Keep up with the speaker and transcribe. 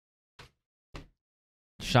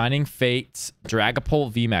Shining Fates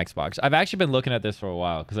Dragapult VMAX box. I've actually been looking at this for a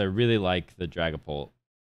while because I really like the Dragapult.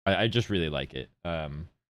 I just really like it.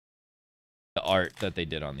 The art that they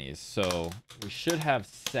did on these. So we should have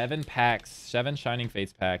 7 packs, 7 Shining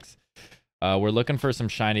Fates packs. We're looking for some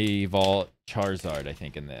Shiny Vault Charizard, I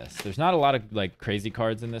think, in this. There's not a lot of like crazy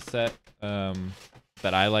cards in this set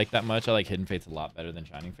that I like that much. I like Hidden Fates a lot better than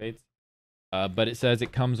Shining Fates. But it says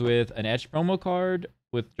it comes with an Edge promo card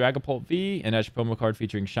with Dragapult V, an Edge promo card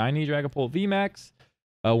featuring Shiny Dragapult VMAX,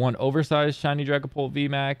 1 oversized Shiny Dragapult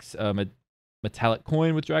VMAX, a metallic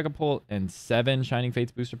coin with Dragapult, and 7 Shining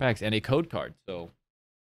Fates booster packs, and a code card. So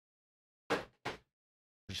we're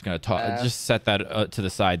just gonna talk, just set that to the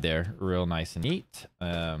side there, real nice and neat.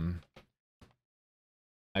 I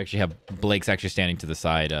actually have Blake's actually standing to the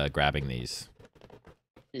side, grabbing these.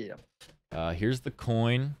 Yeah. Here's the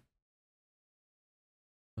coin.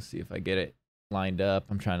 Let's see if I get it lined up.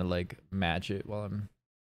 I'm trying to like match it while I'm.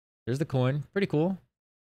 There's the coin. Pretty cool.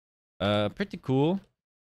 Pretty cool.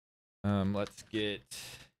 Let's get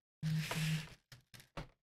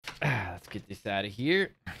this out of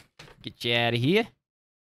here. Get you out of here.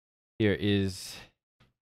 Here is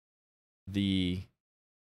the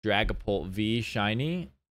Dragapult V shiny.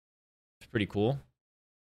 It's pretty cool,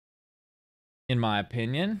 in my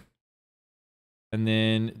opinion. And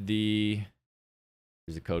then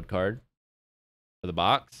here's a code card for the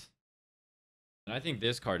box. And I think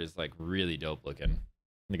this card is like really dope looking.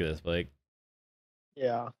 Look at this, Blake.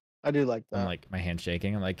 Yeah, I do like that. I'm like, my hand's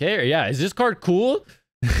shaking. I'm like, hey, yeah, is this card cool?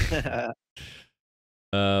 But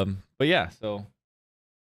yeah, so.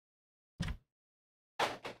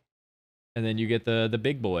 And then you get the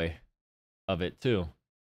big boy of it too,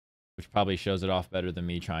 which probably shows it off better than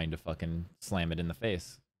me trying to fucking slam it in the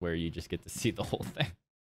face, where you just get to see the whole thing.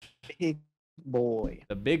 Big boy.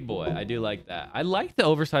 The big boy. I do like that. I like the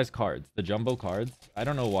oversized cards, the jumbo cards. I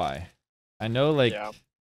don't know why. I know like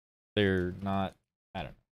they're not, I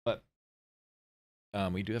don't know.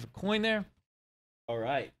 But we do have a coin there. All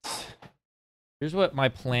right. Here's what my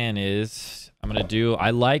plan is. I'm going to do,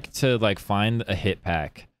 I like to like find a hit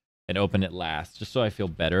pack and open it last, just so I feel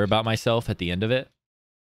better about myself at the end of it.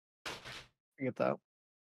 I get that.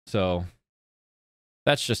 So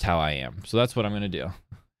that's just how I am. So that's what I'm going to do.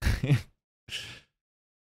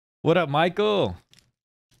 What up, Michael?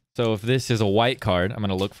 So if this is a white card, I'm going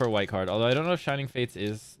to look for a white card. Although I don't know if Shining Fates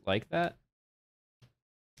is like that.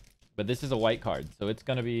 But this is a white card. So it's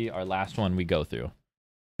going to be our last one we go through.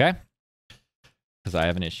 Okay? Because I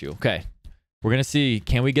have an issue. Okay. We're going to see,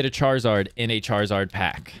 can we get a Charizard in a Charizard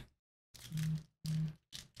pack?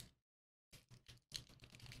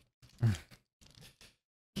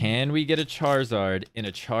 Can we get a Charizard in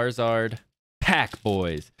a Charizard pack,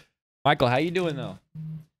 boys? Michael, how you doing, though?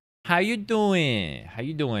 How you doing? How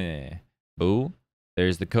you doing? Boo.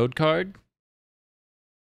 There's the code card.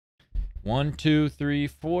 1, 2, 3,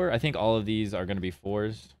 4. I think all of these are going to be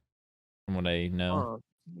 4s, from what I know.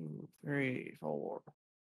 1, 2, 3, 4.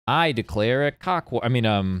 I declare a cock. I mean,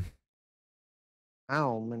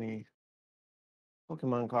 How many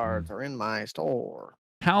Pokemon cards are in my store?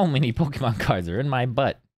 How many Pokemon cards are in my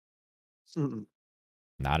butt? Mm.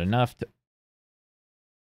 Not enough to.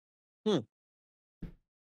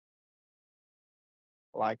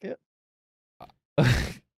 Like it.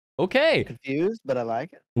 Okay. Confused, but I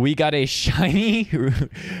like it. We got a shiny.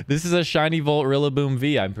 This is a shiny Volt Rillaboom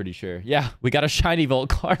V, I'm pretty sure. Yeah, we got a shiny Volt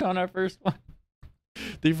card on our first one.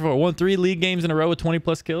 3 for 4. Won 3 league games in a row with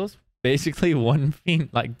 20+ kills. Basically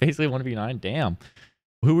 1v9. Damn.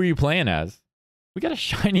 Who were you playing as? We got a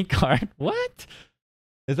shiny card. What?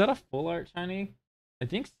 Is that a full art shiny? I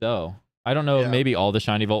think so. I don't know. Yeah. Maybe all the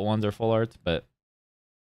shiny Volt ones are full arts, but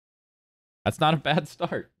that's not a bad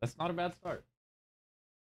start. That's not a bad start.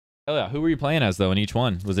 Hell yeah. Who were you playing as, though, in each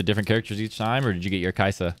one? Was it different characters each time, or did you get your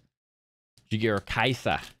Kaisa? Did you get your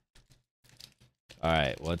Kaisa? All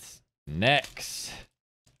right. What's next?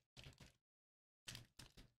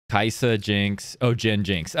 Kaisa, Jinx. Oh, Jen,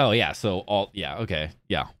 Jinx. Oh, yeah. So all, yeah. Okay.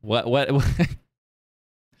 Yeah. What?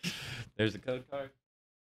 There's a code card.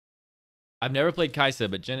 I've never played Kaisa,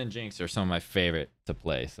 but Jen and Jinx are some of my favorite to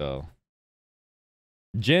play. So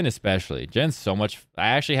Jen especially. Jen's so much. I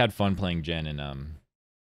actually had fun playing Jen in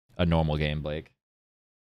a normal game, Blake.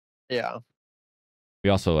 Yeah. We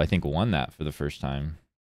also, I think, won that for the first time.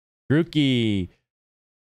 Grookey,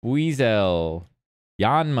 Weasel,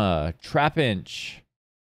 Yanma, Trapinch.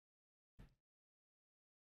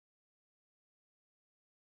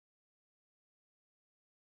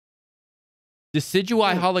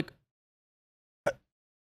 Decidueye Holoc.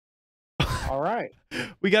 All right.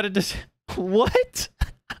 We got a what?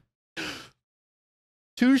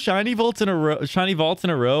 two shiny vaults in a row,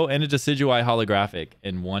 and a Decidueye holographic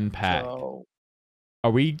in one pack. So,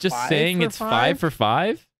 Are we just saying it's 5 for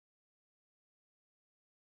 5?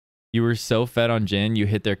 You were so fed on Jin, you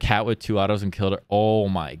hit their cat with 2 autos and killed her. Oh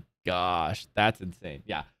my gosh, that's insane.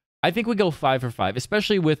 Yeah, I think we go 5 for 5,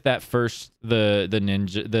 especially with that first the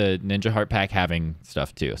ninja heart pack having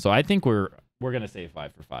stuff too. So I think we're gonna say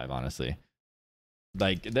 5 for 5, honestly.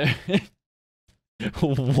 Like,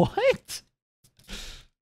 what?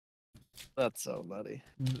 That's so nutty.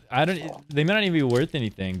 I don't. They may not even be worth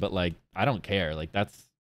anything, but like, I don't care. Like, that's.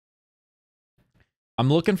 I'm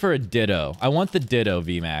looking for a Ditto. I want the Ditto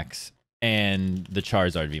VMAX and the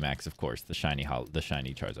Charizard VMAX, of course, the shiny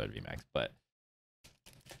Charizard VMAX. But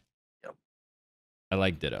yep. I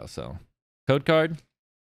like Ditto. So, code card.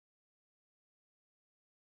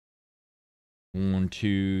 1,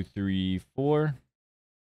 2, 3, 4.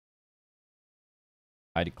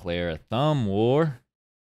 I declare a thumb war.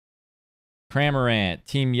 Cramorant,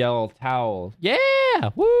 Team Yellow Towel. Yeah!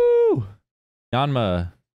 Woo!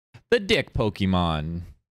 Yanma, the dick Pokemon.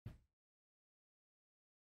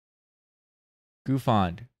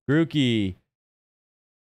 Goofond, Grookey.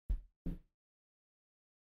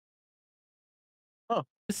 Oh.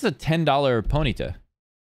 This is a $10 Ponyta.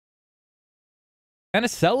 And a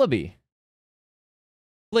Celebi.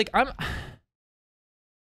 Like,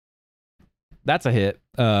 that's a hit.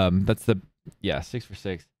 That's the 6 for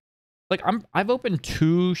 6. Like, I've opened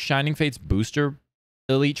 2 Shining Fates booster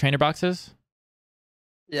elite trainer boxes.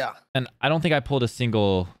 Yeah. And I don't think I pulled a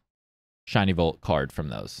single Shiny Volt card from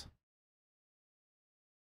those.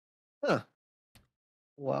 Huh.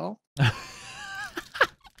 Well.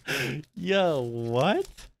 Yo, what?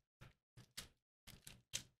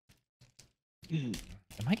 Am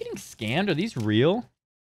I getting scammed? Are these real?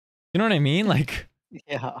 You know what I mean? Like,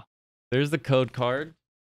 yeah. There's the code card.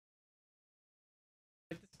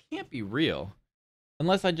 Like, this can't be real.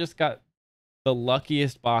 Unless I just got the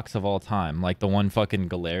luckiest box of all time. Like the one fucking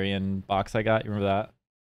Galarian box I got. You remember that?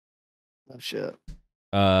 Oh, shit.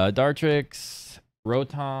 Dartrix,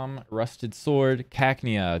 Rotom, Rusted Sword,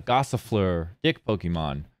 Cacnea, Gossifleur, Dick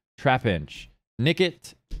Pokemon, Trapinch,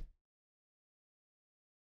 Nickit,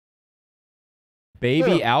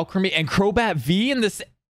 Baby Alchemy, and Crobat V in this.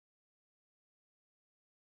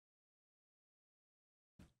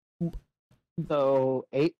 So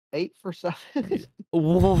 8 for 7.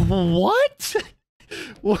 What?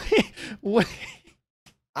 Wait.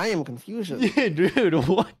 I am confused. Yeah, dude,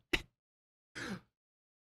 what?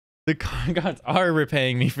 The card gods are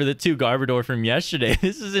repaying me for the 2 Garbodor from yesterday.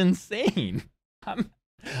 This is insane. I'm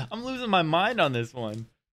losing my mind on this one.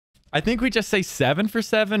 I think we just say 7 for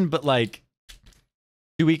 7, but like,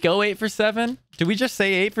 do we go 8 for 7? Do we just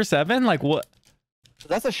say 8 for 7? Like, what?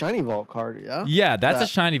 That's a shiny vault card, yeah? Yeah, that's a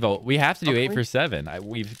shiny vault. We have to do 8 for 7.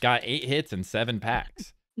 We've got 8 hits and 7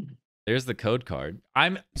 packs. There's the code card.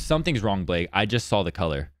 Something's wrong, Blake. I just saw the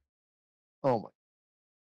color. Oh my.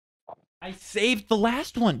 I saved the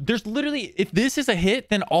last one. There's literally, if this is a hit,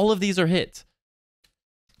 then all of these are hits.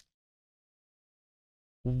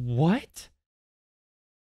 What?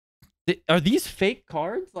 Are these fake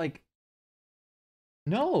cards? Like,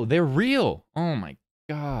 no, they're real. Oh my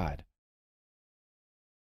God.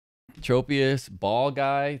 Tropius, Ball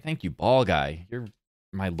Guy. Thank you, Ball Guy. You're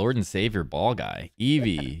my Lord and Savior, Ball Guy.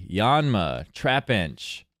 Eevee, Yanma,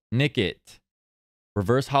 Trapinch, Nickit,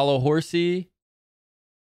 Reverse Hollow Horsey.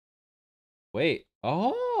 Wait.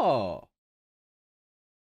 Oh.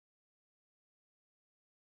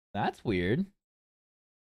 That's weird.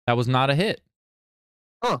 That was not a hit.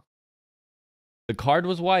 Huh. The card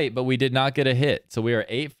was white, but we did not get a hit. So we are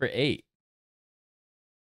 8 for 8.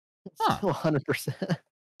 Huh. Still 100%.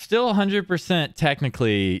 Still 100%,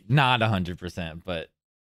 technically not 100%, but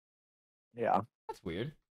yeah, that's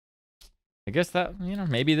weird. I guess that,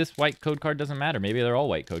 maybe this white code card doesn't matter. Maybe they're all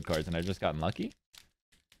white code cards and I've just gotten lucky.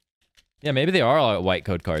 Yeah, maybe they are all white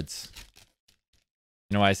code cards.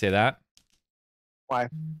 You know why I say that? Why?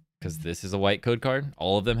 Because this is a white code card.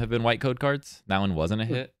 All of them have been white code cards. That one wasn't a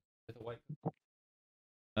hit. With a white.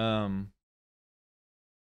 All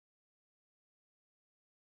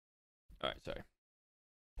right, sorry.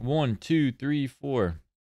 1, 2, 3, 4.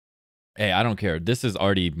 Hey, I don't care. This is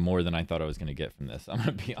already more than I thought I was going to get from this. I'm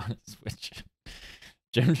going to be honest with you.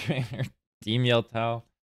 Gym Trainer, Team Yeltao,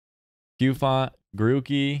 Qfont,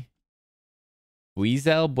 Grookey,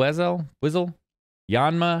 Bwizzle,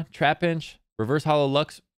 Yanma, Trapinch, Reverse Hollow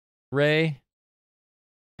Lux, Ray.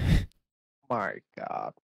 My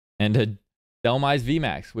God. And a Delmize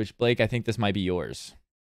VMAX, which, Blake, I think this might be yours.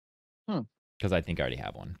 Because I think I already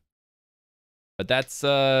have one. But that's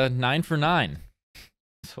 9 for 9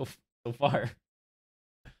 so far.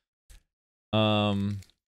 And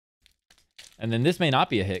then this may not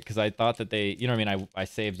be a hit because I thought that they, you know what I mean? I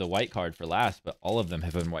saved the white card for last, but all of them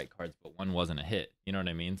have been white cards, but one wasn't a hit. You know what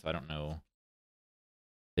I mean? So I don't know.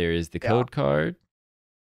 There is the code card.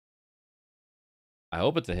 I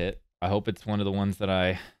hope it's a hit. I hope it's one of the ones that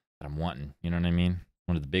I'm wanting. You know what I mean?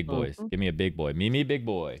 One of the big boys. Give me a big boy. Me big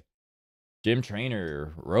boy. Gym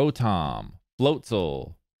Trainer, Rotom,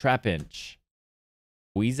 Floatzel, Trapinch,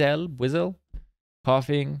 Weasel,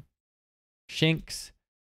 Coughing, Shinx,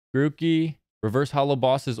 Grookey, Reverse Hollow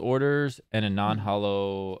Boss's Orders, and a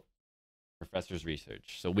non-hollow Professor's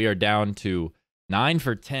Research. So we are down to 9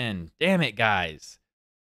 for 10. Damn it, guys.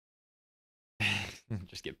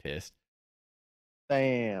 Just get pissed.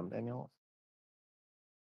 Damn, Daniel.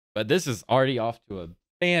 But this is already off to a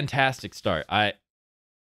fantastic start. I'm